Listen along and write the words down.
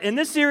In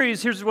this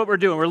series, here's what we're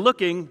doing. We're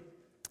looking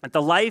at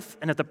the life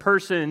and at the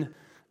person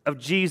of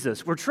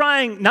Jesus. We're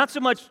trying not so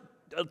much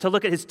to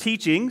look at his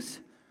teachings,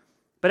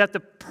 but at the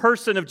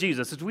person of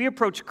Jesus. As we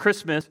approach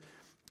Christmas,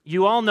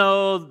 you all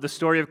know the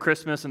story of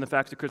Christmas and the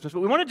facts of Christmas,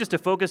 but we wanted just to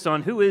focus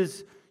on who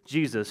is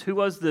Jesus? Who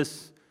was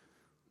this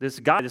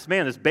guy, this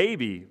man, this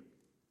baby,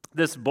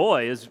 this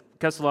boy, as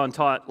Kesselon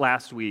taught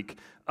last week.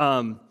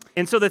 And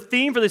so the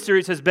theme for this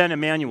series has been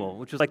Emmanuel,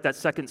 which is like that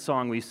second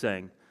song we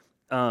sang.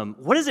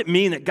 What does it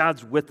mean that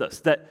God's with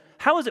us?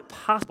 How is it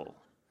possible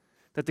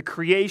that the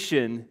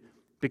creator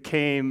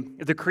became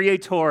the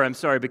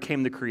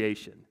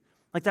creation?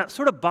 Like that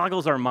sort of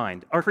boggles our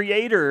mind. Our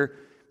Creator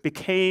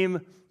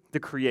became the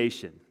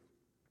creation.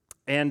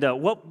 And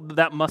what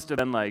that must have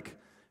been like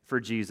for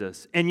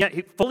Jesus. And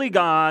yet, fully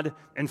God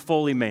and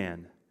fully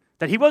man.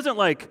 That he wasn't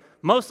like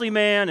mostly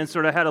man and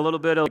sort of had a little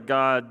bit of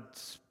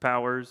God's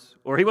powers,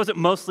 or he wasn't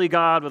mostly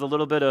God with a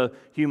little bit of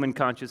human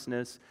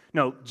consciousness.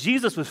 No,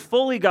 Jesus was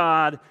fully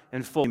God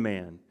and fully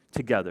man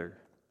together.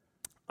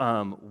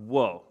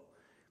 Whoa.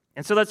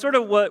 And so that's sort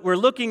of what we're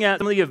looking at,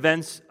 some of the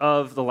events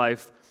of the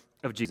life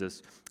of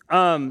Jesus.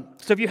 So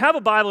if you have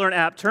a Bible or an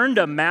app, turn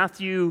to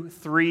Matthew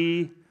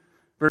 3,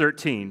 verse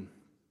 13.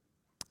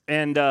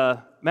 And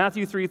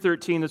Matthew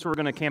 3:13, that's where we're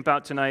going to camp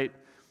out tonight.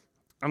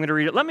 I'm going to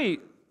read it.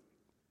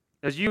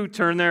 As you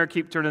turn there,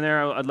 keep turning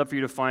there. I'd love for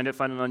you to find it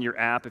on your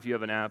app if you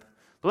have an app.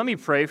 But let me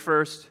pray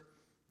first,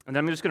 and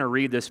then I'm just going to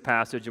read this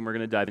passage, and we're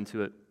going to dive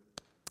into it.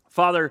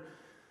 Father,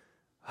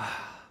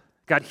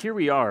 God, here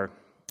we are,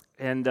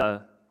 and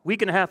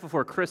week and a half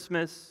before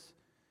Christmas,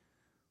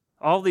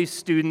 all these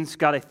students,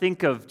 God, I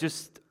think of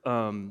just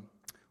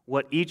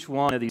what each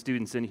one of these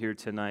students in here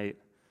tonight,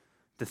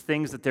 the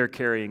things that they're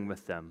carrying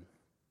with them.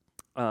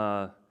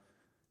 God,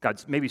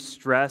 maybe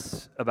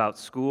stress about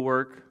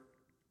schoolwork,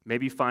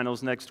 maybe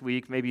finals next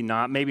week, maybe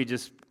not, maybe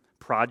just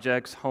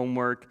projects,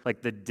 homework,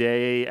 like the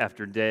day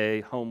after day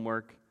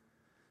homework.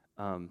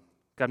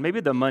 God, maybe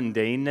the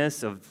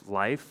mundaneness of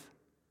life,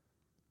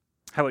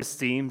 how it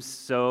seems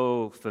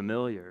so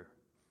familiar.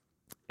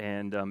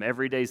 And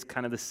every day's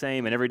kind of the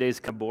same, and every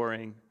day's kind of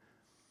boring.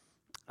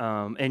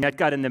 And yet,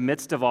 God, in the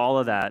midst of all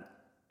of that,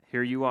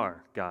 here you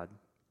are, God.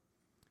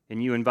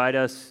 And you invite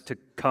us to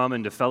come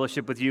and to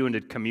fellowship with you and to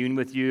commune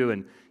with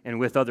you and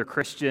with other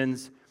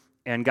Christians.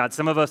 And God,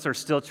 some of us are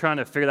still trying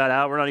to figure that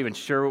out. We're not even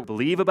sure what we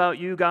believe about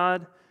you,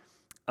 God.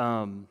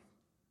 And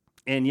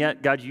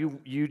yet, God,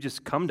 you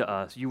just come to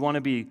us. You want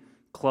to be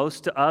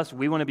close to us.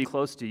 We want to be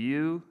close to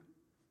you.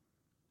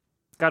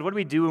 God, what do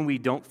we do when we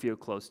don't feel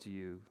close to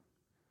you?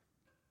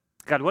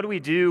 God, what do we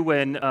do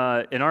when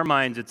in our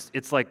minds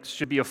it's like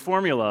should be a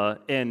formula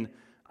and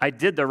I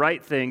did the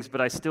right things,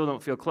 but I still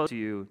don't feel close to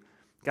you?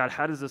 God,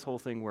 how does this whole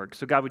thing work?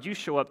 So God, would you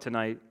show up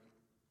tonight?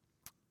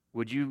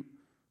 Would you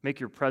make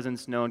your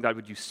presence known? God,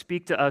 would you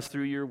speak to us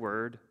through your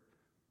word?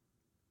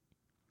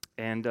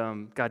 And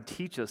God,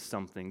 teach us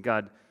something.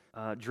 God,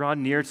 draw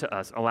near to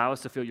us. Allow us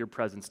to feel your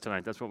presence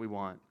tonight. That's what we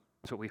want.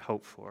 That's what we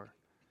hope for.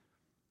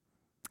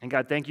 And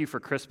God, thank you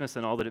for Christmas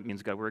and all that it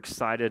means, God. We're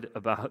excited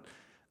about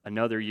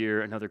another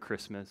year, another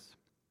Christmas.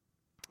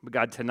 But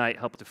God, tonight,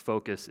 help to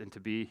focus and to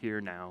be here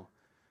now.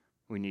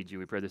 We need you.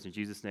 We pray this in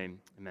Jesus'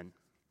 name. Amen.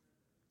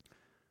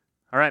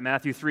 All right,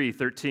 Matthew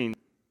 3:13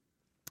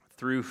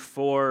 through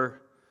 4,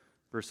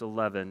 verse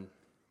 11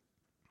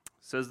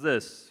 says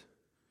this.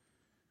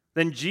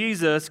 Then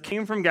Jesus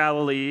came from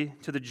Galilee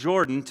to the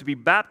Jordan to be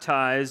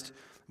baptized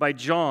by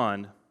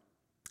John.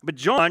 But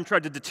John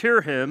tried to deter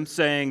him,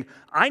 saying,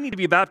 I need to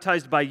be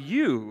baptized by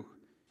you,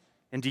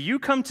 and do you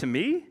come to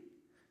me?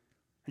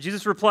 And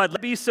Jesus replied,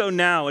 let it be so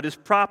now. It is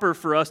proper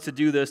for us to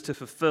do this to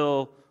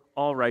fulfill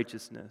all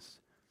righteousness.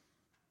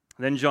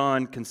 Then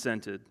John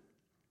consented.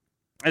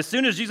 As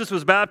soon as Jesus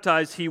was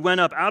baptized, he went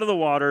up out of the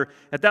water.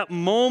 At that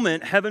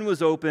moment, heaven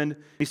was opened.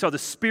 He saw the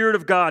Spirit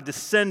of God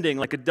descending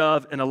like a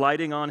dove and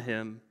alighting on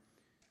him.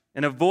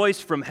 And a voice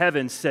from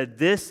heaven said,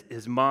 this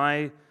is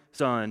my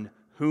Son,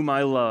 whom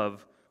I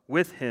love.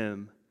 With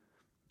him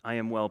I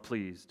am well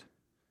pleased.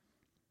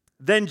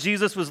 Then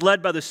Jesus was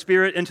led by the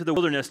Spirit into the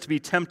wilderness to be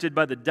tempted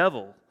by the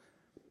devil.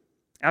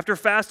 After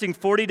fasting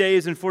 40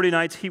 days and 40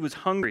 nights, he was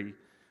hungry.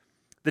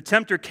 The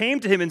tempter came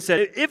to him and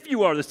said, if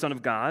you are the Son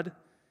of God,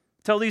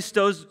 tell these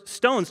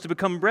stones to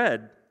become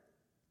bread.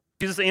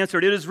 Jesus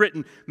answered, it is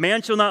written,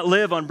 man shall not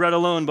live on bread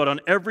alone, but on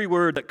every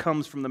word that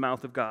comes from the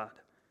mouth of God.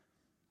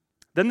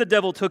 Then the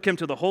devil took him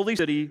to the holy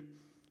city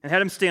and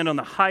had him stand on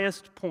the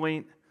highest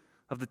point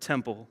of the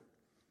temple.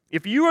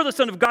 If you are the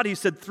Son of God, he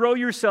said, throw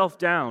yourself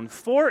down,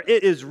 for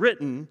it is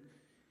written,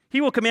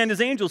 he will command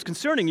his angels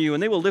concerning you,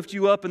 and they will lift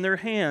you up in their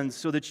hands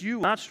so that you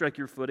will not strike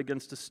your foot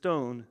against a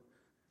stone.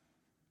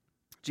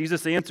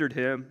 Jesus answered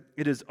him,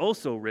 it is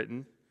also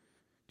written,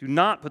 do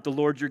not put the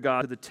Lord your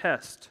God to the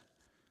test.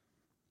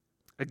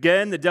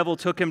 Again, the devil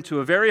took him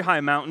to a very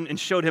high mountain and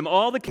showed him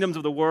all the kingdoms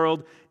of the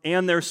world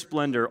and their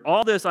splendor.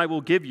 All this I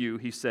will give you,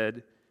 he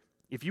said,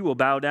 if you will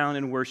bow down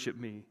and worship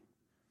me.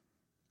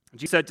 And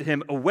Jesus said to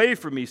him, away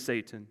from me,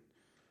 Satan,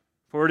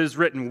 for it is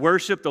written,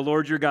 worship the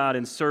Lord your God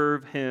and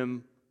serve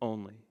him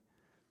only.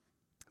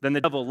 Then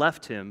the devil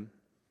left him,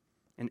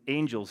 and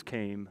angels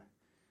came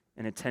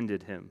and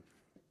attended him.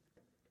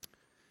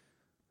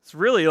 It's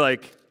really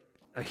like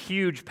a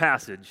huge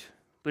passage.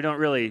 We don't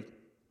really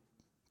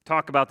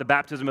talk about the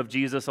baptism of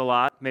Jesus a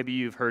lot. Maybe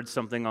you've heard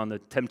something on the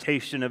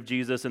temptation of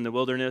Jesus in the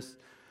wilderness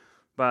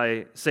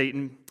by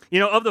Satan. You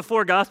know, of the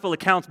 4 gospel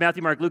accounts,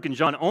 Matthew, Mark, Luke, and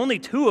John, only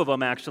 2 of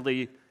them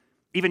actually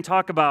even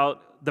talk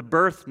about the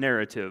birth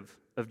narrative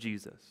of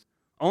Jesus.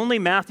 Only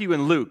Matthew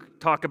and Luke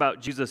talk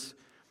about Jesus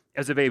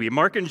as a baby.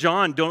 Mark and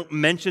John don't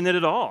mention it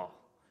at all.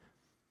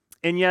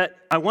 And yet,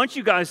 I want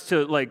you guys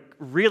to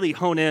really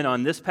hone in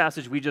on this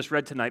passage we just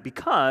read tonight,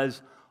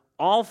 because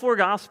all 4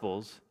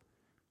 gospels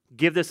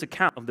give this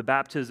account of the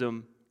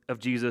baptism of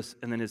Jesus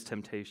and then his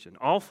temptation.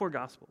 All 4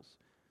 gospels.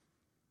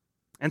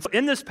 And so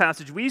in this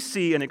passage, we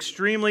see an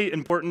extremely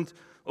important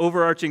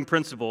overarching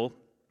principle,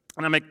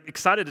 and I'm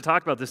excited to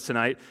talk about this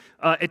tonight.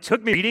 It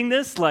took me reading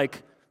this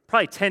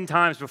probably 10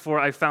 times before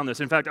I found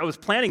this. In fact, I was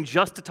planning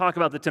just to talk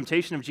about the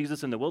temptation of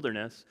Jesus in the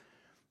wilderness.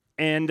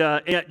 And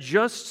at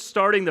just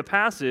starting the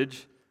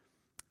passage,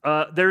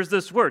 there's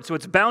this word. So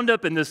it's bound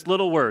up in this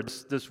little word,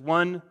 this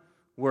one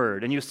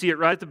word. And you see it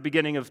right at the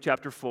beginning of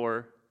chapter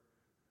 4,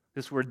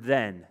 this word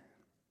then.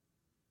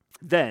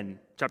 Then,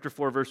 chapter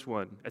 4, verse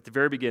 1, at the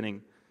very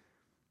beginning.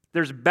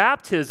 There's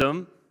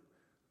baptism,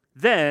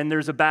 then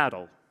there's a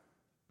battle,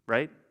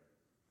 right?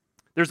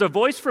 There's a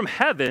voice from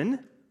heaven,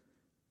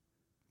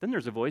 then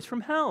there's a voice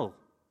from hell.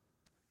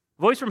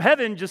 The voice from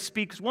heaven just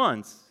speaks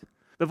once.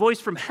 The voice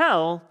from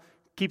hell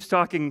keeps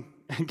talking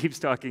and keeps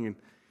talking and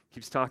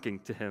keeps talking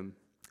to him.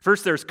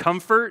 First there's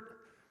comfort,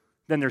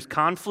 then there's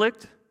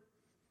conflict.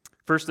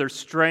 First there's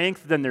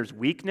strength, then there's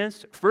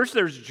weakness. First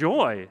there's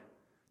joy,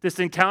 this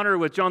encounter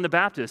with John the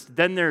Baptist.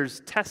 Then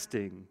there's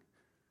testing,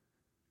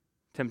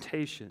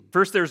 temptation.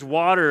 First there's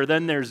water,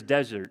 then there's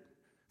desert.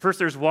 First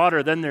there's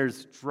water, then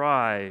there's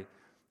dry,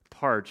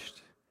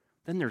 parched.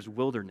 Then there's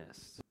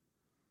wilderness.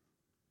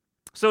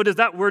 So does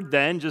that word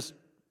then just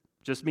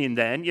mean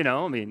then?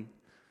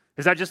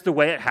 Is that just the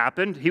way it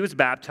happened? He was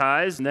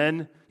baptized, and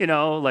then,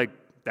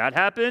 that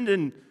happened,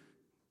 and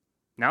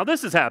now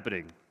this is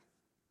happening.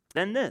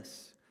 Then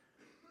this.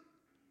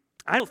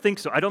 I don't think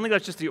so. I don't think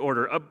that's just the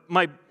order.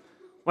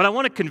 What I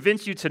want to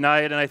convince you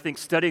tonight, and I think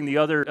studying the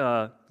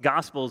other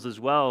Gospels as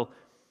well,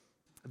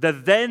 the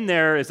then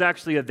there is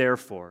actually a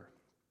therefore.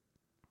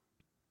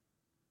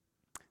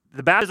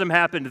 The baptism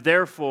happened,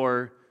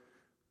 therefore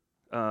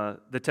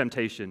the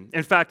temptation.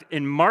 In fact,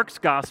 in Mark's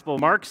Gospel,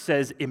 Mark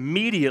says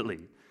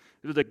immediately,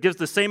 it gives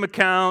the same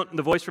account,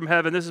 the voice from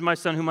heaven, this is my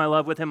son whom I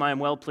love, with him I am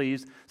well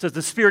pleased. It says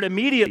the Spirit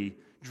immediately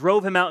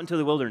drove him out into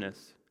the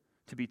wilderness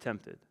to be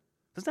tempted.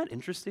 Isn't that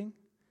interesting?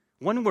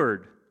 One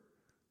word,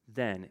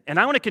 then. And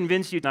I want to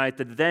convince you tonight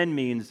that then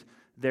means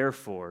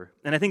therefore.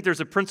 And I think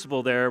there's a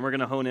principle there, and we're going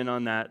to hone in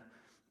on that.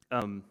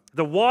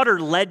 The water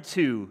led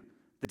to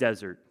the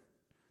desert.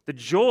 The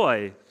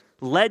joy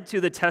led to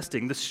the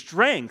testing. The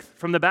strength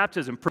from the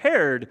baptism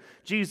prepared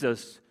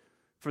Jesus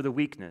for the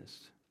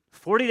weakness.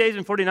 40 days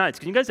and 40 nights.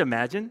 Can you guys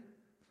imagine?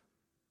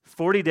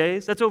 40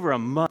 days? That's over a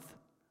month.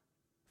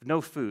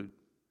 No food.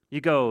 You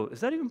go,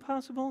 is that even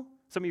possible?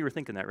 Some of you are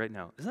thinking that right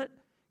now.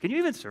 Can you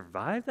even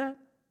survive that?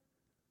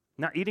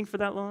 Not eating for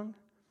that long?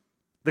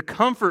 The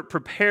comfort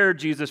prepared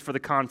Jesus for the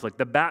conflict.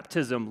 The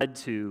baptism led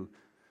to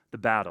the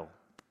battle.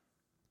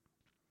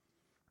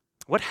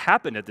 What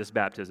happened at this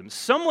baptism?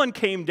 Someone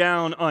came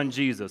down on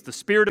Jesus, the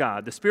Spirit of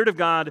God. The Spirit of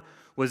God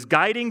was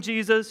guiding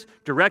Jesus,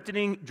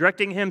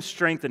 directing him,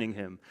 strengthening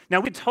him.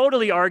 Now, we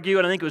totally argue,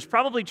 and I think it was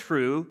probably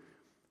true,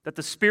 that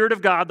the Spirit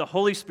of God, the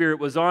Holy Spirit,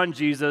 was on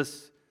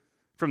Jesus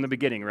from the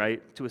beginning,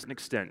 right, to an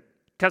extent.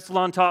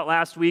 Kesselon taught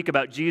last week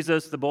about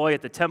Jesus, the boy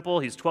at the temple.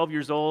 He's 12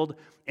 years old,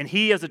 and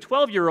he, as a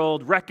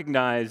 12-year-old,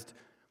 recognized,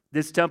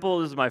 this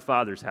temple is my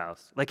Father's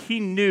house. He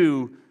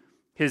knew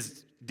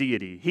his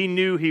deity. He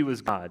knew he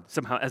was God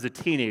somehow as a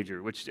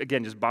teenager, which,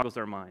 again, just boggles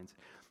our minds.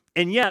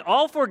 And yet,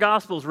 all 4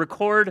 Gospels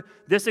record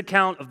this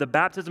account of the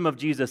baptism of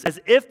Jesus as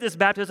if this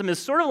baptism is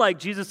sort of like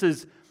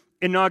Jesus'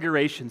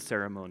 inauguration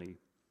ceremony.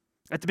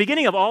 At the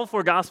beginning of all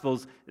 4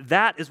 Gospels,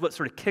 that is what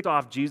sort of kicked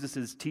off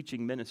Jesus'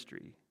 teaching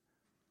ministry.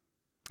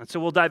 And so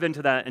we'll dive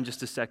into that in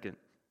just a second.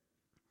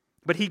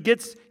 But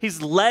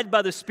he's led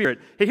by the Spirit.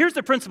 Hey, here's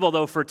the principle,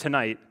 though, for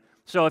tonight.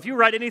 So if you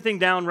write anything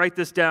down, write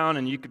this down,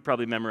 and you could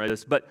probably memorize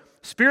this. But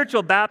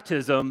spiritual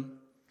baptism,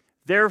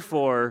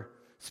 therefore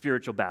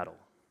spiritual battle.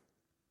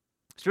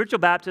 Spiritual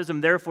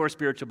baptism, therefore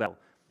spiritual battle.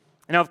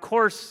 And now, of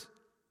course,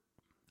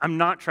 I'm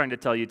not trying to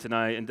tell you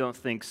tonight, and don't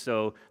think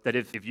so, that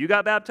if you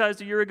got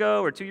baptized a year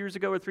ago or 2 years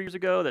ago or 3 years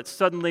ago, that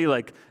suddenly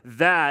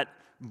that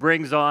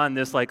brings on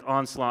this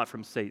onslaught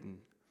from Satan.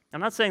 I'm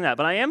not saying that,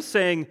 but I am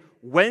saying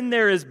when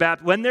there is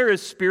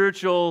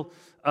spiritual,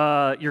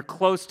 you're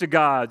close to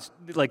God,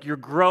 you're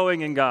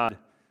growing in God,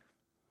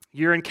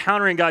 you're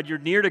encountering God, you're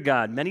near to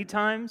God. Many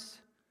times,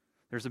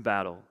 there's a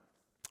battle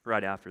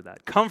right after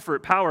that.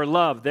 Comfort, power,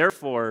 love,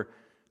 therefore,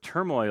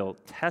 turmoil,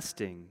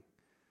 testing,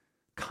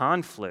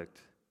 conflict,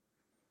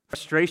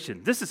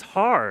 frustration. This is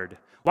hard.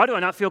 Why do I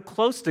not feel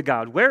close to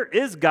God? Where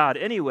is God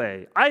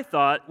anyway? I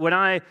thought when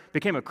I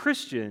became a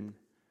Christian,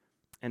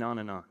 and on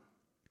and on.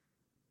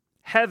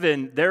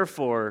 Heaven,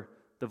 therefore,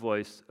 the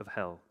voice of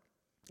hell.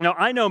 Now,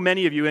 I know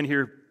many of you in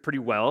here pretty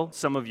well,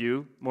 some of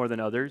you more than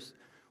others.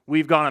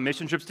 We've gone on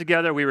mission trips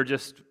together. We were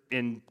just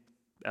in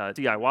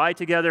DIY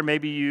together.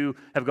 Maybe you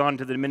have gone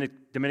to the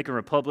Dominican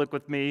Republic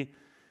with me.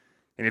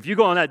 And if you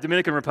go on that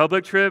Dominican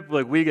Republic trip,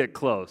 like, we get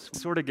close. We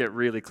sort of get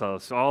really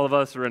close. So all of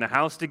us are in a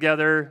house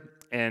together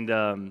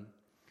and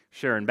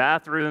sharing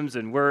bathrooms,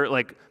 and we're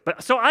like,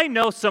 so I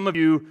know some of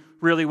you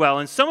really well,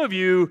 and some of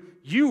you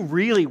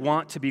really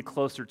want to be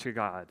closer to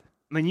God.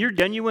 I mean, your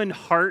genuine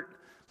heart,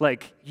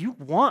 like, you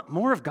want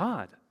more of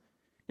God.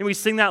 And we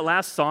sing that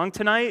last song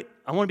tonight,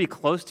 I want to be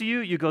close to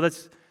you. You go,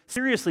 that's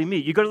seriously me.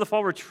 You go to the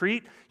fall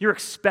retreat, you're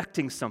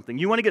expecting something.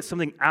 You want to get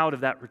something out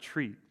of that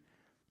retreat.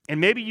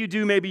 And maybe you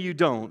do, maybe you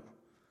don't,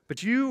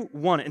 but you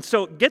want it. And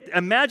so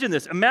imagine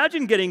this.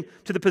 Imagine getting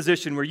to the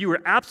position where you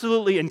are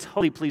absolutely and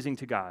totally pleasing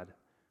to God.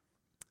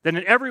 Then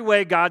in every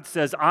way, God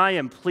says, I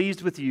am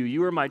pleased with you.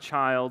 You are my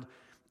child.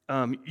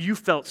 You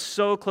felt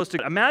so close to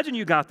God. Imagine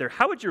you got there.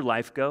 How would your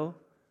life go?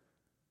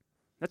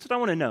 That's what I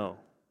want to know.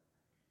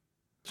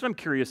 That's what I'm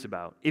curious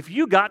about. If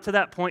you got to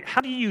that point,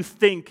 how do you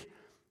think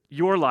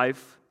your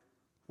life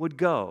would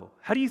go?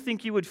 How do you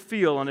think you would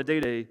feel on a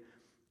day-to-day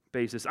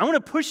basis? I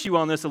want to push you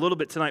on this a little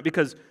bit tonight,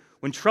 because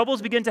when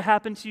troubles begin to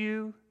happen to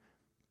you,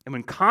 and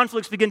when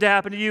conflicts begin to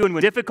happen to you, and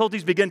when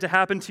difficulties begin to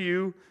happen to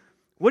you,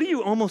 what do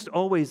you almost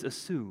always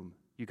assume,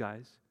 you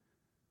guys?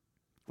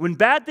 When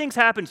bad things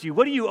happen to you,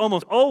 what do you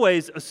almost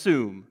always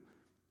assume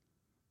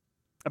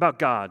about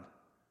God,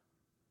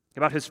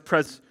 about His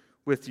presence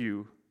with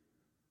you?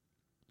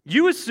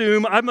 You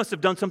assume I must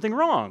have done something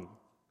wrong,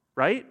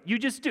 right? You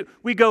just do.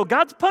 We go,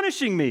 God's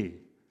punishing me.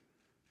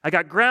 I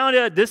got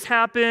grounded, this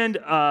happened,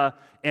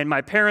 and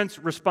my parents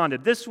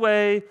responded this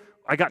way.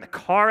 I got in a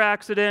car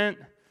accident.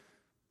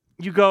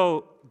 You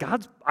go,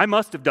 I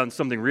must have done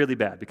something really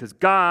bad because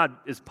God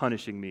is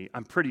punishing me,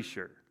 I'm pretty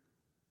sure.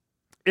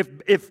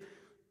 If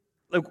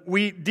like,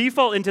 we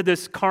default into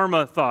this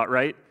karma thought,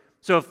 right?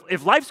 So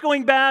if life's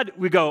going bad,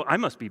 we go, I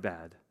must be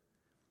bad.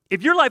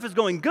 If your life is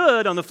going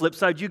good, on the flip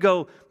side, you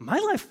go, my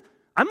life,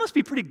 I must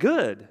be pretty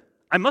good.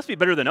 I must be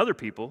better than other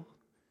people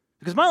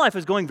because my life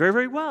is going very,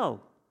 very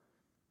well.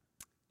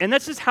 And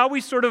that's just how we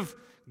sort of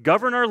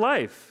govern our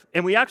life.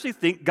 And we actually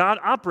think God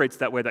operates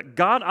that way, that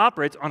God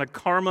operates on a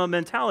karma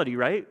mentality,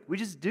 right? We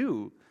just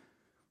do.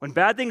 When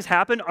bad things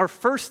happen, our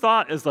first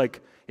thought is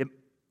like,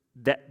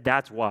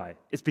 that's why.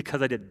 It's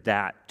because I did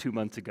that 2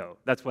 months ago.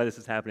 That's why this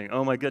is happening.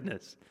 Oh my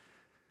goodness.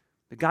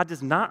 But God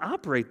does not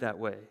operate that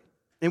way.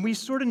 And we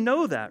sort of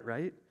know that,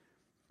 right?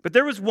 But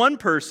there was one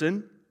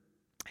person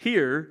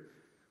here.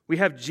 We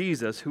have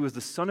Jesus, who is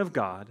the Son of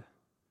God,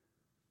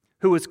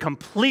 who was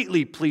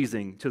completely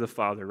pleasing to the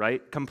Father,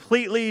 right?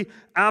 Completely,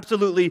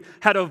 absolutely,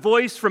 had a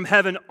voice from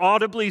heaven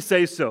audibly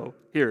say so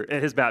here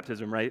at his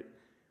baptism, right?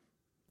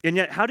 And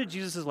yet, how did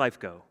Jesus' life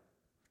go?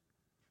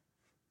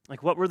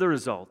 Like, what were the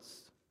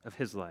results of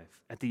his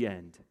life at the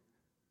end?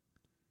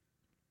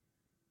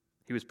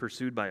 He was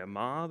pursued by a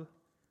mob.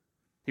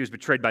 He was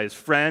betrayed by his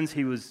friends.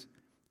 He was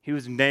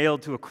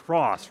nailed to a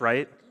cross,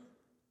 right?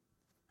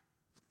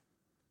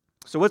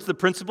 So what's the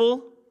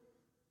principle?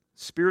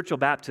 Spiritual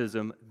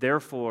baptism,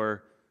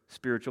 therefore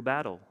spiritual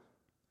battle.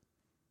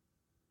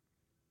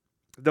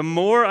 I'm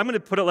going to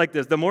put it like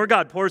this, the more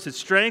God pours His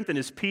strength and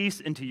His peace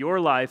into your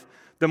life,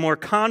 the more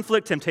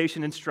conflict,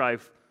 temptation, and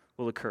strife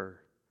will occur.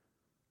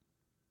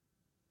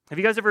 Have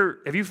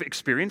you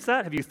experienced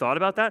that? Have you thought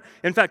about that?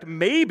 In fact,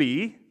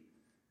 maybe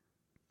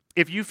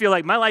if you feel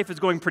like my life is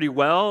going pretty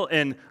well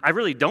and I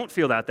really don't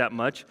feel that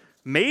much,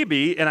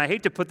 maybe, and I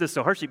hate to put this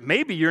so harshly,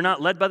 maybe you're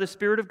not led by the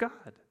Spirit of God.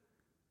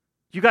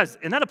 You guys,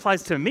 and that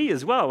applies to me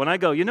as well. When I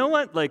go, you know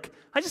what? Like,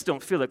 I just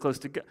don't feel that close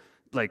to God.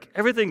 Like,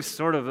 everything's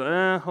sort of,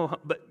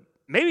 but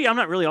maybe I'm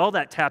not really all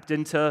that tapped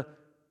into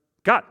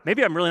God.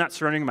 Maybe I'm really not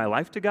surrendering my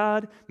life to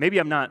God. Maybe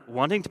I'm not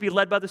wanting to be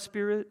led by the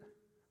Spirit.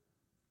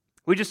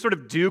 We just sort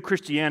of do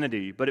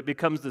Christianity, but it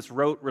becomes this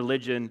rote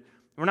religion.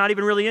 We're not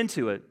even really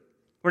into it.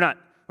 We're not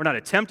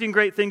attempting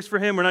great things for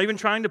Him. We're not even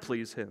trying to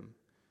please Him.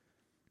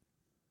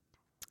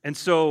 And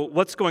so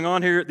what's going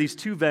on here? These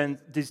two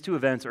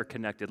events are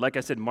connected. Like I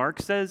said, Mark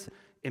says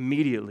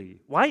immediately.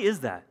 Why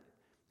is that?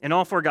 In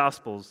all four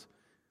Gospels,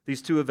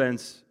 these two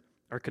events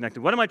are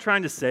connected. What am I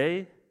trying to say?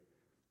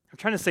 I'm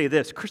trying to say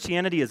this.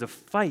 Christianity is a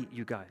fight,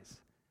 you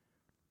guys.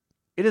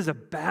 It is a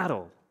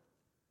battle.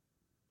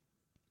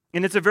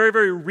 And it's a very,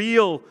 very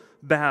real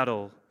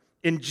battle.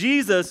 In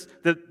Jesus,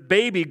 the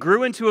baby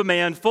grew into a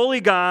man, fully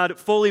God,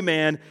 fully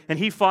man, and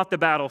He fought the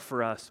battle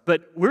for us.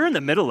 But we're in the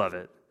middle of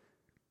it.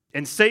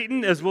 And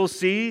Satan, as we'll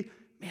see,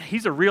 man,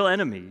 he's a real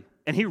enemy.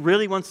 And he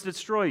really wants to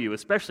destroy you,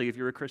 especially if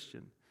you're a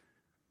Christian,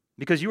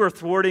 because you are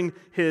thwarting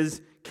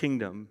his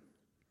kingdom.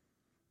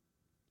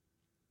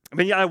 I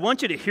mean, I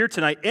want you to hear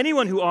tonight,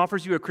 anyone who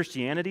offers you a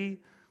Christianity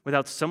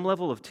without some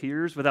level of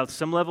tears, without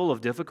some level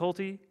of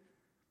difficulty,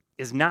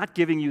 is not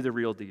giving you the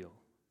real deal.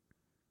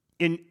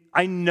 And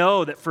I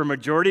know that for a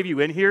majority of you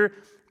in here,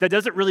 that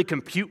doesn't really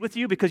compute with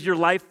you because your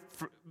life,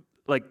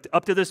 like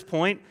up to this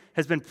point,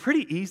 has been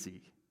pretty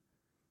easy.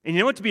 And you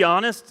know what, to be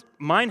honest,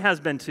 mine has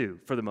been too,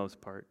 for the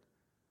most part.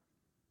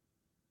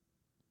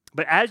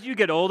 But as you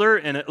get older,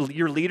 and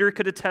your leader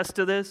could attest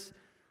to this,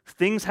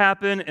 things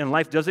happen and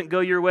life doesn't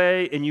go your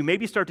way, and you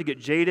maybe start to get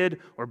jaded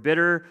or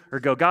bitter or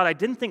go, God, I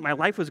didn't think my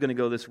life was going to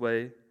go this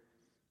way.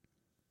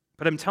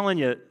 But I'm telling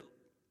you,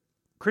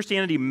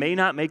 Christianity may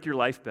not make your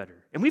life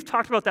better. And we've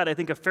talked about that, I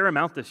think, a fair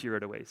amount this year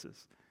at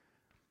Oasis.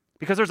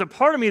 Because there's a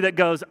part of me that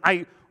goes,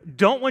 I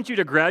don't want you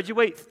to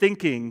graduate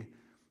thinking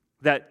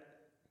that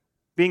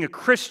being a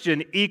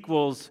Christian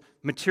equals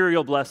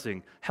material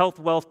blessing, health,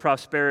 wealth,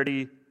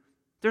 prosperity.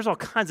 There's all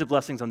kinds of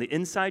blessings on the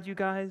inside, you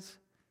guys.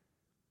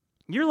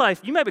 Your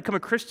life, you might become a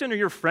Christian, or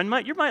your friend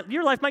might,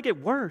 your life might get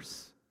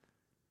worse.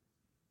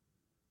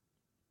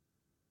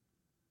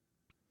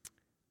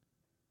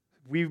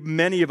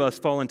 Many of us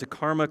fall into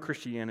karma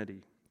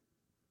Christianity,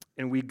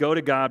 and we go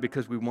to God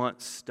because we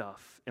want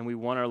stuff, and we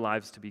want our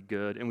lives to be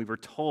good, and we were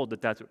told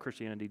that that's what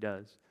Christianity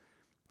does.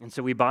 And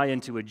so we buy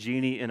into a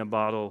genie in a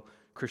bottle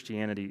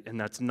Christianity, and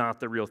that's not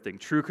the real thing.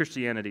 True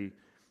Christianity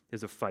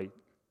is a fight.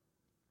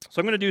 So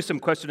I'm going to do some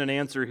question and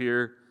answer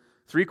here,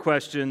 3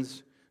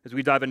 questions as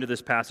we dive into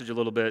this passage a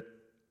little bit.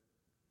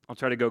 I'll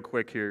try to go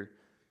quick here.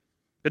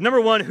 But number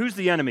 1, who's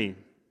the enemy?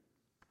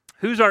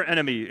 Who's our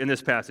enemy in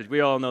this passage? We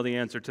all know the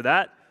answer to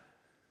that.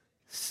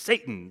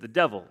 Satan, the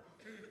devil,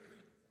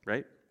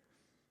 right?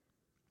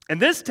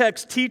 And this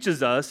text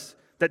teaches us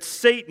that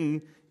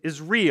Satan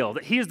is real,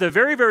 that he is the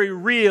very, very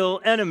real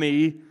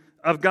enemy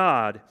of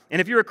God. And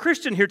if you're a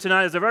Christian here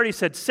tonight, as I've already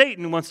said,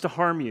 Satan wants to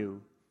harm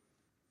you.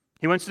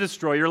 He wants to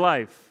destroy your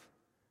life.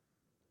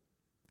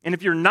 And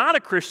if you're not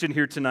a Christian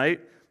here tonight,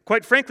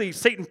 quite frankly,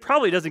 Satan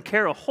probably doesn't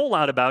care a whole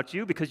lot about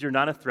you because you're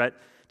not a threat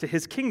to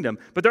his kingdom.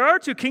 But there are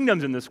 2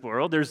 kingdoms in this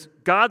world. There's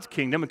God's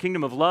kingdom, a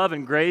kingdom of love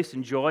and grace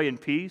and joy and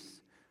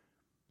peace.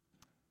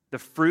 The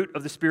fruit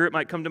of the Spirit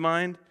might come to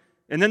mind.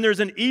 And then there's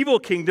an evil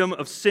kingdom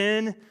of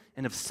sin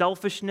and of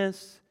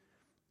selfishness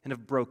and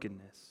of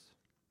brokenness.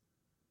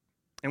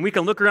 And we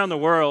can look around the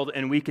world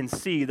and we can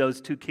see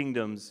those 2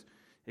 kingdoms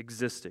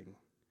existing.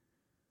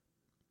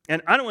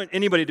 And I don't want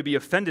anybody to be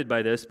offended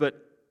by this, but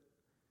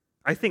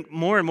I think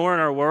more and more in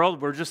our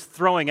world, we're just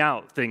throwing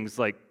out things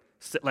like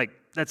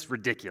that's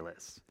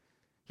ridiculous.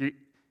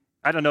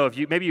 I don't know if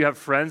maybe you have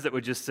friends that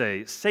would just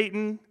say,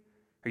 Satan,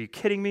 are you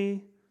kidding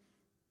me?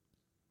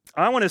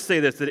 I want to say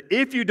this, that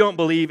if you don't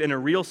believe in a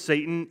real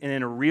Satan and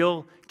in a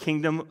real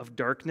kingdom of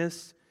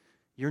darkness,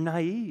 you're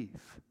naive.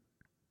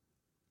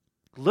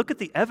 Look at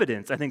the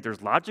evidence. I think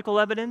there's logical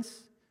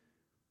evidence.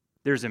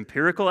 There's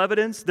empirical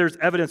evidence. There's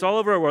evidence all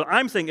over our world.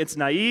 I'm saying it's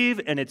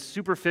naive and it's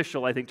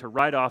superficial, I think, to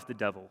write off the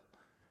devil.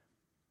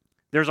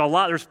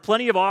 There's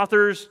plenty of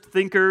authors,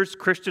 thinkers,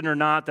 Christian or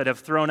not, that have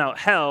thrown out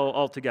hell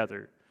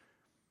altogether.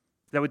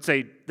 That would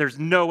say there's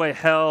no way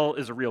hell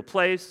is a real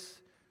place,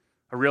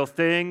 a real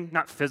thing,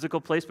 not physical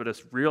place, but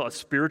a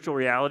spiritual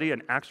reality,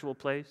 an actual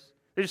place.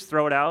 They just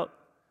throw it out.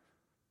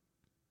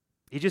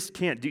 You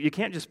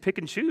can't just pick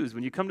and choose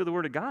when you come to the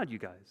Word of God, you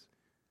guys.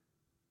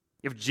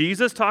 If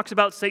Jesus talks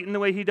about Satan the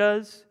way he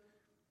does,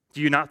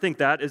 do you not think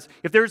that is,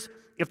 if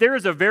there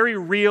is a very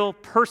real,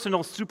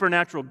 personal,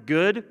 supernatural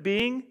good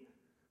being,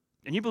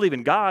 and you believe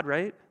in God,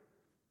 right?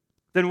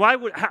 Then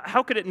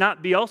how could it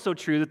not be also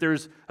true that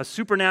there's a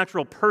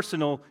supernatural,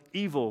 personal,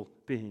 evil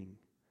being?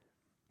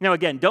 Now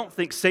again, don't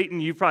think Satan,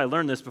 you've probably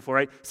learned this before,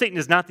 right? Satan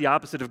is not the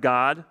opposite of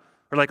God,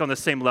 or like on the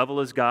same level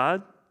as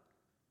God.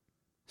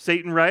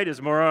 Satan, right,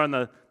 is more on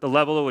the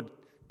level that would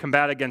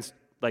combat against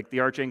like the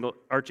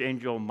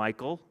archangel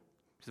Michael.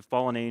 He's a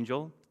fallen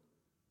angel.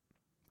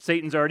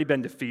 Satan's already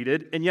been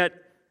defeated, and yet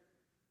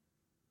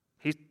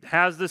he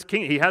has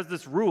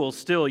this rule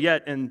still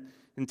yet in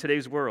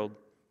today's world.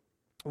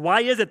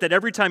 Why is it that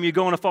every time you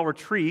go on a fall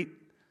retreat,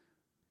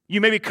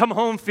 you maybe come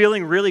home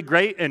feeling really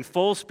great and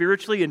full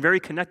spiritually and very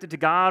connected to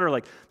God, or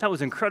like, that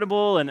was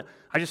incredible, and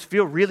I just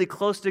feel really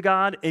close to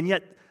God, and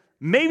yet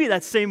maybe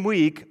that same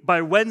week,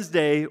 by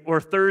Wednesday or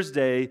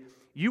Thursday,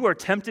 you are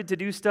tempted to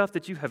do stuff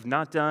that you have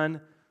not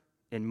done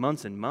in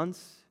months and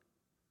months.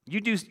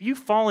 You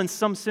fall in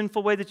some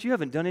sinful way that you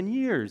haven't done in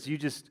years. You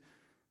just,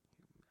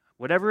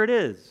 whatever it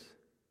is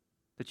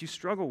that you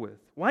struggle with.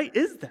 Why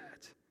is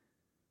that?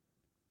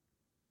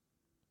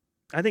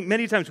 I think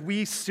many times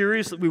we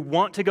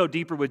want to go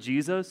deeper with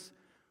Jesus.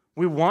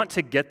 We want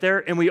to get there,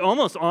 and we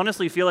almost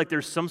honestly feel like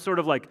there's some sort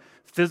of like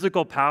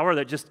physical power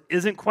that just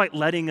isn't quite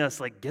letting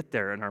us like get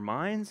there in our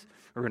minds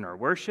or in our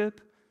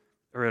worship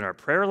or in our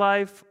prayer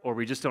life, or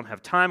we just don't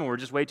have time and we're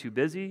just way too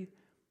busy.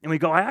 And we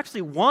go, I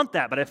actually want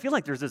that, but I feel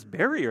like there's this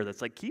barrier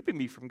that's like keeping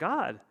me from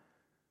God.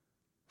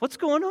 What's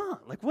going on?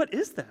 Like, what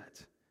is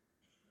that?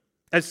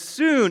 As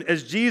soon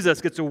as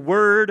Jesus gets a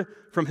word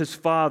from his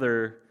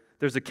Father,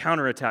 there's a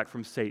counterattack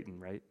from Satan,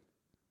 right?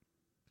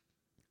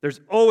 There's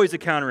always a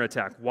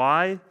counterattack.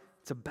 Why?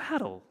 It's a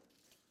battle.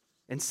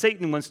 And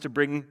Satan wants to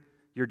bring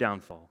your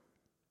downfall.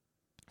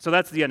 So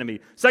that's the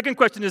enemy. Second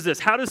question is this: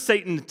 how does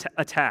Satan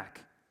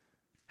attack?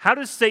 How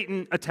does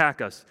Satan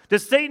attack us?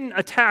 Does Satan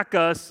attack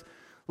us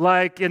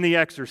like in The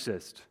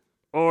Exorcist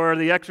or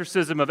The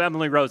Exorcism of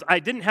Emily Rose. I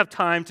didn't have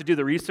time to do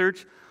the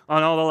research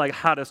on all the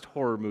hottest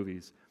horror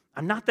movies.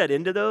 I'm not that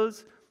into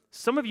those.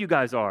 Some of you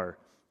guys are.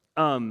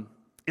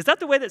 Is that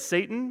the way that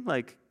Satan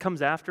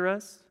comes after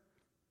us?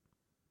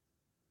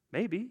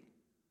 Maybe.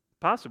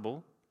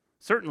 Possible.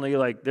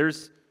 Certainly,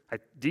 there's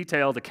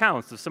detailed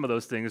accounts of some of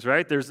those things,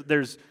 right?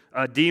 There's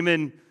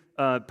demon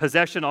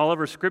possession all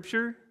over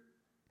Scripture.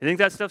 You think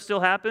that stuff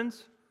still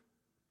happens?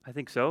 I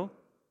think so.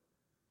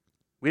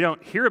 We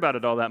don't hear about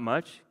it all that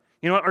much.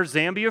 You know what? Our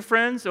Zambia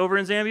friends over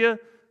in Zambia,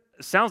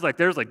 it sounds like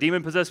there's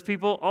demon-possessed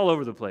people all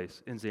over the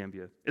place in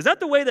Zambia. Is that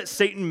the way that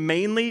Satan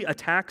mainly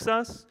attacks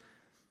us?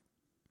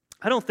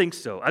 I don't think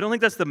so. I don't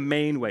think that's the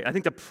main way. I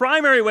think the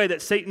primary way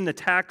that Satan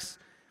attacks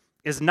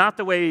is not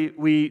the way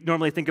we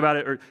normally think about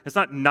it, or it's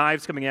not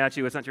knives coming at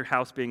you, it's not your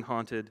house being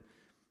haunted.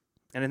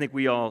 And I think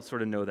we all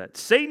sort of know that.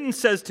 Satan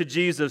says to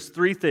Jesus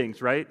 3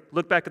 things, right?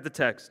 Look back at the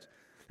text.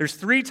 There's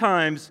 3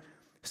 times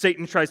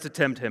Satan tries to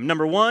tempt him.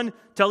 Number 1,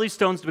 tell these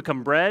stones to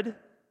become bread.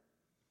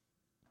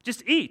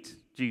 Just eat,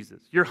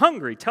 Jesus. You're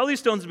hungry. Tell these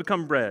stones to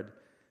become bread.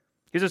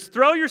 He says,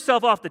 throw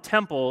yourself off the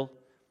temple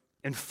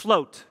and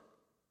float.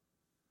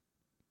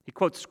 He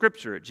quotes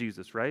Scripture at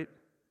Jesus, right?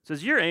 He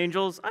says, your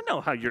angels, I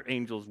know how your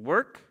angels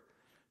work.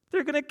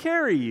 They're going to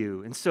carry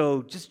you. And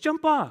so just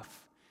jump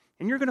off,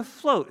 and you're going to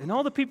float, and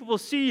all the people will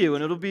see you,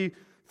 and it'll be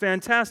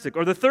fantastic.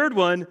 Or the third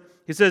one,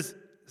 he says,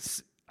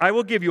 I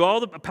will give you all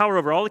the power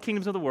over all the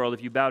kingdoms of the world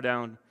if you bow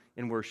down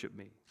and worship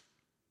me.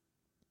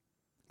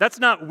 That's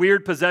not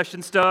weird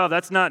possession stuff.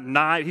 That's not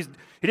knives.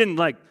 He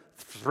didn't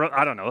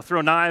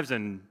throw knives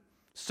and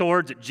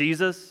swords at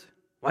Jesus.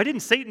 Why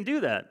didn't Satan do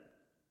that?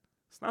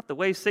 It's not the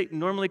way Satan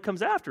normally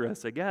comes after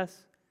us, I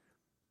guess.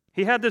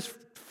 He had this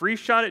free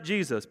shot at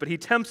Jesus, but he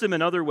tempts him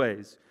in other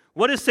ways.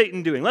 What is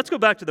Satan doing? Let's go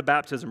back to the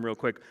baptism real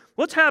quick.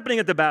 What's happening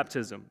at the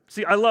baptism?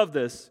 See, I love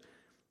this,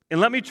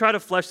 and let me try to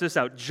flesh this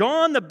out.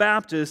 John the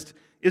Baptist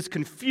is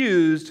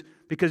confused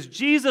because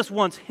Jesus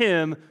wants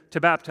him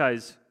to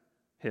baptize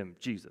him,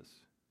 Jesus.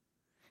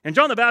 And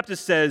John the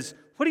Baptist says,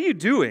 what are you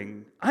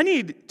doing? I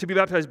need to be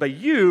baptized by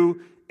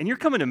you, and you're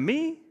coming to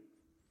me?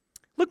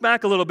 Look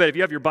back a little bit if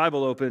you have your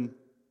Bible open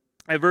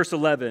at verse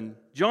 11.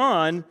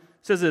 John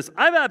says this,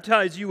 I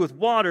baptize you with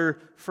water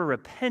for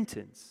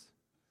repentance.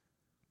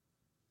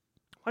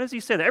 Why does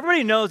he say that?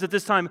 Everybody knows at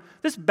this time,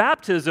 this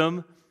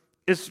baptism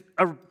is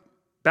a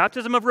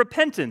baptism of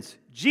repentance.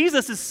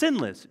 Jesus is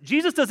sinless.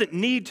 Jesus doesn't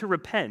need to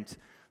repent.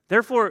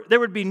 Therefore, there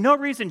would be no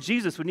reason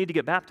Jesus would need to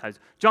get baptized.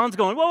 John's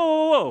going, whoa,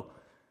 whoa, whoa.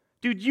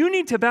 Dude, you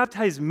need to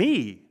baptize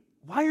me.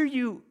 Why are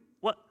you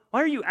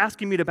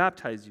asking me to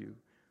baptize you?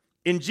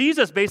 And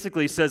Jesus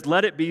basically says,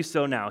 let it be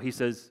so now. He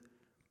says,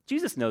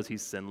 Jesus knows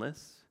he's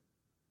sinless.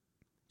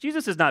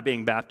 Jesus is not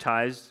being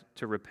baptized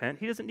to repent.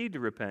 He doesn't need to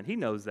repent. He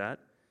knows that.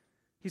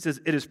 He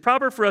says, it is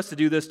proper for us to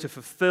do this to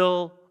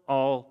fulfill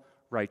all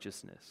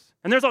righteousness.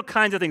 And there's all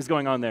kinds of things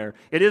going on there.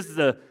 It's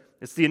the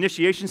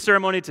initiation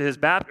ceremony to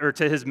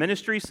his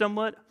ministry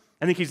somewhat.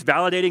 I think he's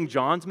validating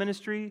John's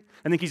ministry.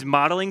 I think he's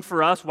modeling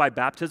for us why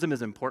baptism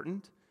is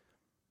important.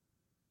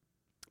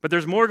 But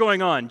there's more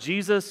going on.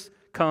 Jesus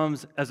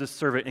comes as a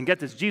servant. And get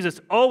this,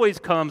 Jesus always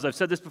comes, I've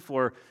said this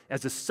before,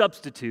 as a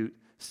substitute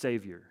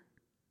Savior.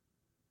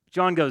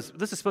 John goes,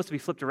 this is supposed to be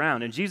flipped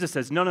around. And Jesus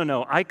says,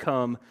 no, I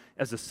come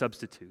as a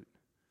substitute.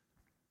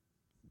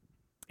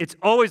 It's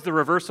always the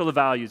reversal of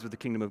values with the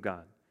kingdom of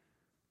God.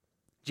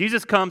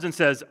 Jesus comes and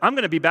says, I'm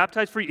going to be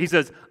baptized for you. He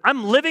says,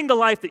 I'm living the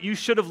life that you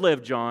should have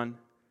lived, John.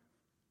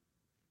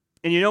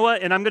 And you know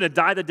what? And I'm going to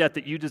die the death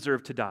that you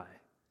deserve to die.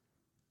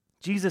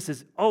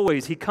 Jesus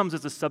he comes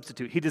as a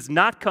substitute. He does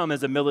not come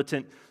as a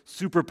militant,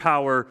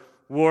 superpower,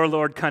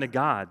 warlord kind of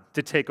God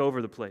to take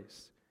over the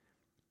place.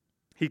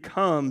 He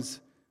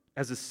comes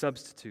as a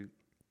substitute.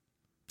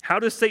 How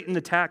does Satan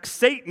attack?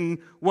 Satan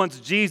wants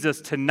Jesus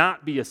to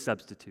not be a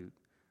substitute.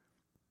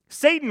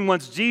 Satan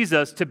wants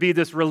Jesus to be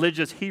this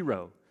religious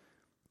hero.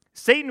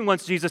 Satan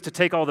wants Jesus to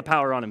take all the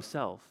power on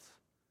himself.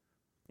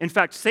 In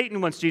fact,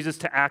 Satan wants Jesus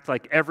to act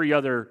like every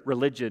other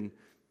religion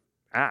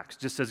acts.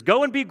 Just says,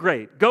 go and be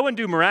great. Go and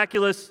do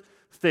miraculous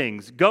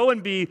things. Go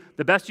and be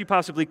the best you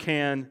possibly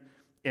can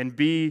and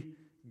be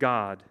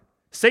God.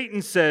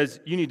 Satan says,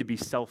 you need to be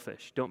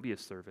selfish. Don't be a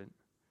servant.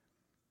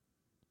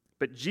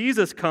 But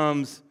Jesus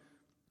comes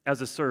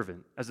as a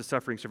servant, as a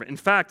suffering servant. In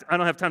fact, I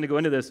don't have time to go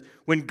into this.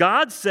 When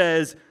God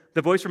says,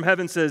 the voice from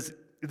heaven says,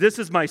 this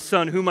is my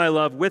son whom I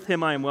love, with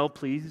him I am well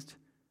pleased,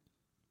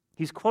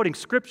 he's quoting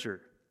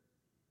Scripture.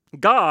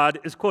 God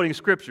is quoting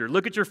Scripture.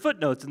 Look at your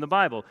footnotes in the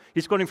Bible.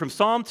 He's quoting from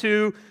Psalm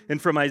 2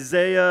 and from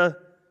Isaiah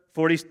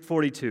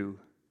 42.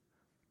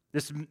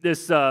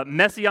 This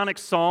messianic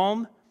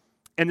psalm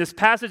and this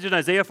passage in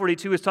Isaiah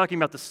 42 is talking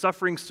about the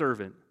suffering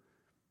servant.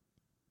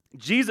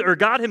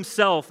 God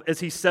himself, as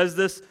he says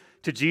this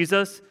to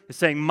Jesus, is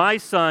saying, my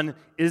son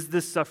is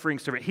this suffering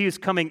servant. He is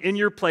coming in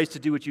your place to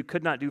do what you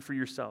could not do for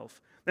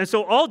yourself. And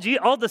so all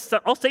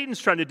Satan's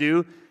trying to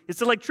do is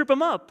to trip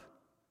him up.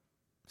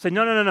 Say,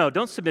 no,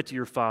 don't submit to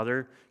your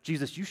father.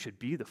 Jesus, you should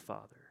be the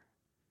father.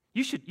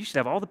 You should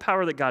have all the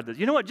power that God does.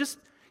 You know what? Just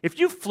If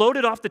you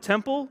floated off the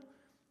temple,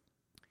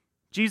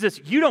 Jesus,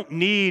 you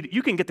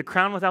can get the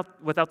crown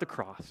without the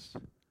cross.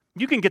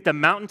 You can get the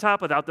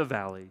mountaintop without the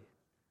valley.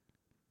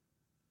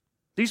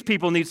 These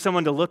people need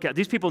someone to look at.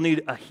 These people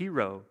need a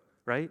hero,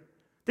 right?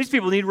 These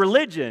people need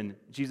religion.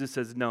 Jesus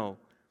says, no,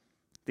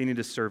 they need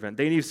a servant.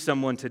 They need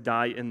someone to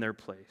die in their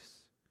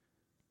place.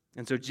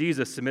 And so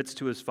Jesus submits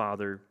to his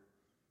Father,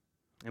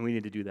 and we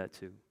need to do that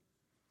too.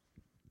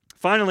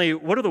 Finally,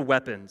 what are the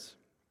weapons?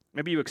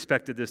 Maybe you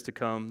expected this to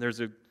come.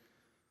 There's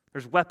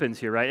weapons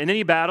here, right? In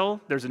any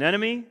battle, there's an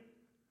enemy.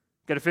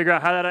 Got to figure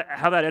out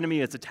how that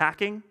enemy is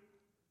attacking.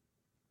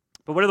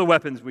 But what are the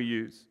weapons we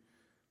use?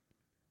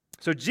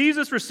 So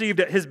Jesus received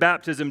at his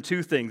baptism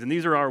 2 things, and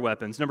these are our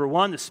weapons. Number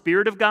 1, the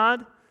Spirit of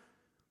God,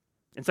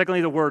 and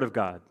secondly, the Word of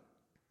God.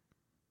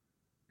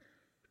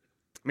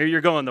 Maybe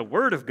you're going, the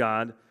Word of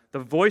God, the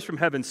voice from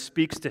heaven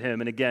speaks to him,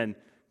 and again,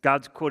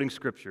 God's quoting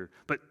Scripture.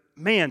 But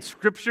man,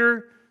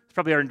 Scripture is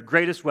probably our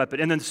greatest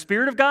weapon. And then the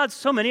Spirit of God,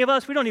 so many of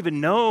us, we don't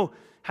even know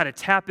how to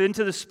tap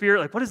into the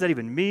Spirit. Like, what does that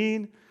even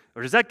mean?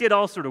 Or does that get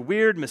all sort of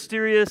weird,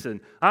 mysterious, and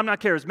I'm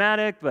not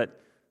charismatic, but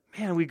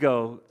man, we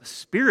go, the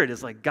Spirit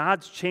is like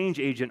God's change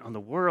agent on the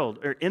world,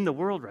 or in the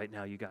world right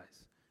now, you guys.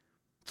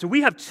 So we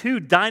have 2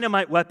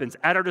 dynamite weapons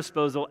at our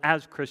disposal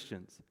as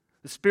Christians,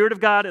 the Spirit of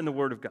God and the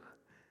Word of God.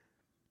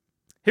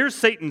 Here's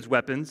Satan's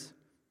weapons,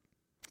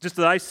 just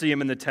that I see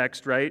him in the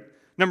text, right?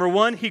 Number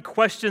 1, he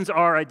questions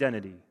our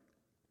identity.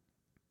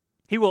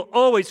 He will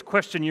always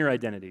question your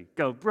identity.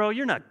 Go, bro,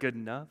 you're not good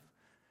enough.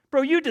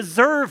 Bro, you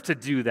deserve to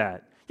do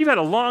that. You've had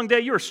a long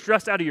day. You are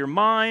stressed out of your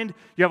mind.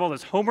 You have all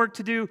this homework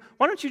to do.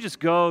 Why don't you just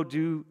go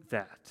do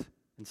that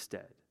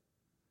instead?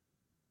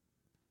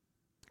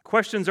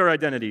 Questions our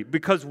identity.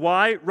 Because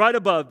why? Right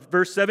above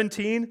verse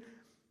 17,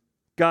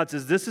 God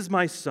says, this is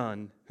my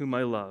Son whom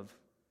I love.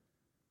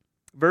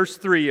 Verse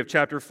 3 of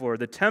chapter 4,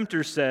 the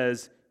tempter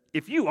says,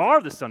 if you are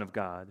the Son of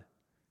God.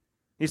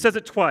 He says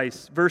it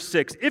twice. Verse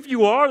 6, if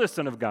you are the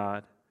Son of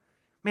God.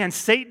 Man,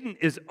 Satan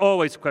is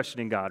always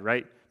questioning God,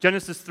 right?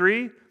 Genesis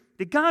 3,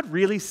 did God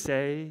really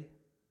say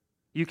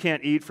you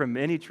can't eat from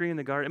any tree in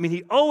the garden? I mean,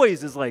 he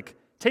always is like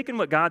taking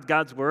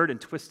God's word and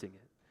twisting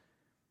it.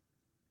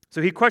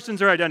 So he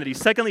questions our identity.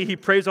 Secondly, he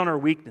preys on our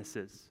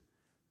weaknesses.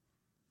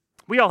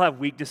 We all have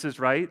weaknesses,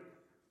 right?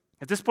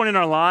 At this point in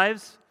our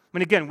lives, I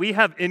mean, again, we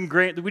have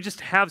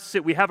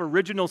sin. We have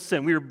original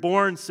sin. We were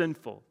born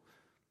sinful.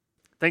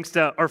 Thanks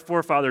to our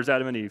forefathers,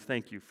 Adam and Eve.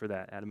 Thank you for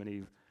that, Adam and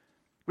Eve.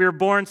 We were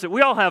born sinful.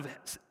 We all have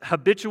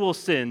habitual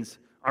sins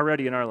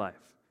already in our life.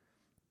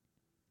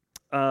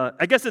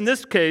 I guess in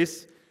this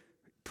case,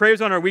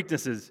 preys on our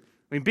weaknesses.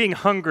 I mean, being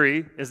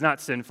hungry is not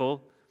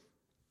sinful,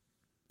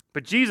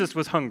 but Jesus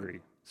was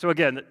hungry. So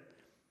again,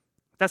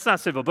 that's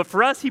not sinful. But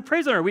for us, he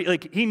preys on our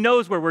weaknesses. Like, he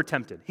knows where we're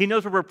tempted. He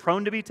knows where we're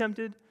prone to be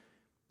tempted.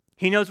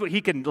 He knows what he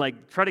can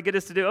try to get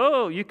us to do.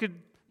 Oh, you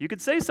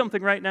could say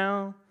something right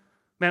now.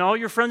 Man, all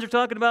your friends are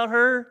talking about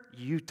her.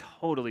 You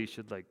totally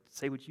should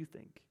say what you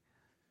think.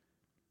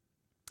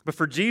 But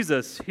for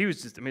Jesus,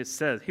 it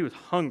says he was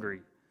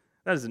hungry.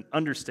 That is an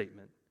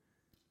understatement.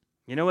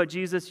 You know what,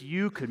 Jesus?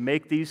 You could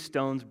make these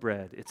stones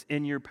bread. It's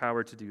in your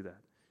power to do that.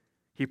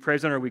 He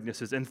preys on our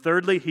weaknesses. And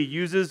thirdly, he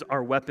uses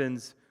our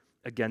weapons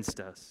against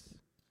us.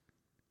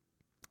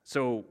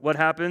 So what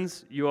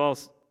happens?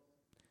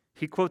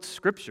 He quotes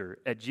Scripture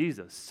at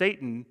Jesus.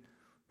 Satan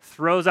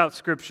throws out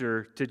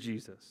Scripture to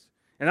Jesus.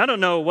 And I don't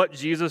know what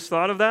Jesus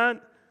thought of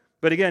that,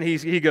 but again,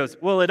 he goes,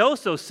 well, it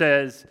also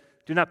says,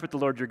 do not put the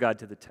Lord your God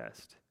to the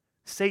test.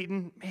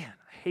 Satan, man,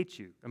 I hate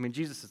you. I mean,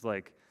 Jesus is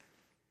like,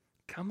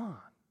 come on.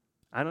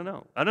 I don't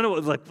know.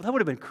 That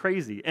would have been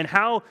crazy. And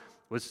how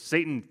was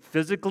Satan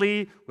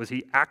physically? Was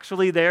he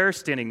actually there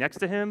standing next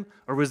to him?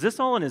 Or was this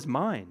all in his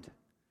mind?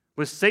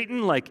 Was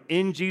Satan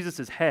in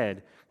Jesus'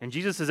 head? And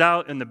Jesus is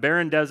out in the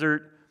barren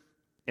desert,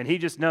 and he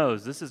just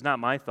knows, this is not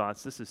my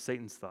thoughts, this is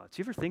Satan's thoughts.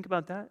 You ever think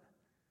about that?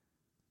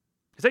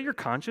 Is that your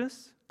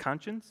conscience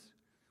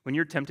when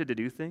you're tempted to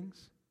do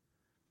things?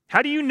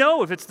 How do you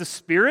know if it's the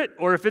spirit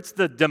or if it's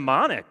the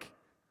demonic?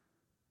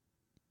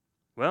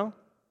 Well,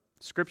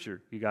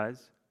 Scripture, you guys.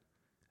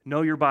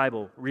 Know your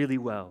Bible really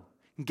well.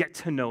 Get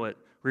to know it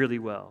really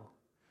well.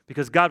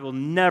 Because God will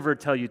never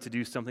tell you to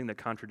do something that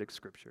contradicts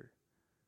Scripture.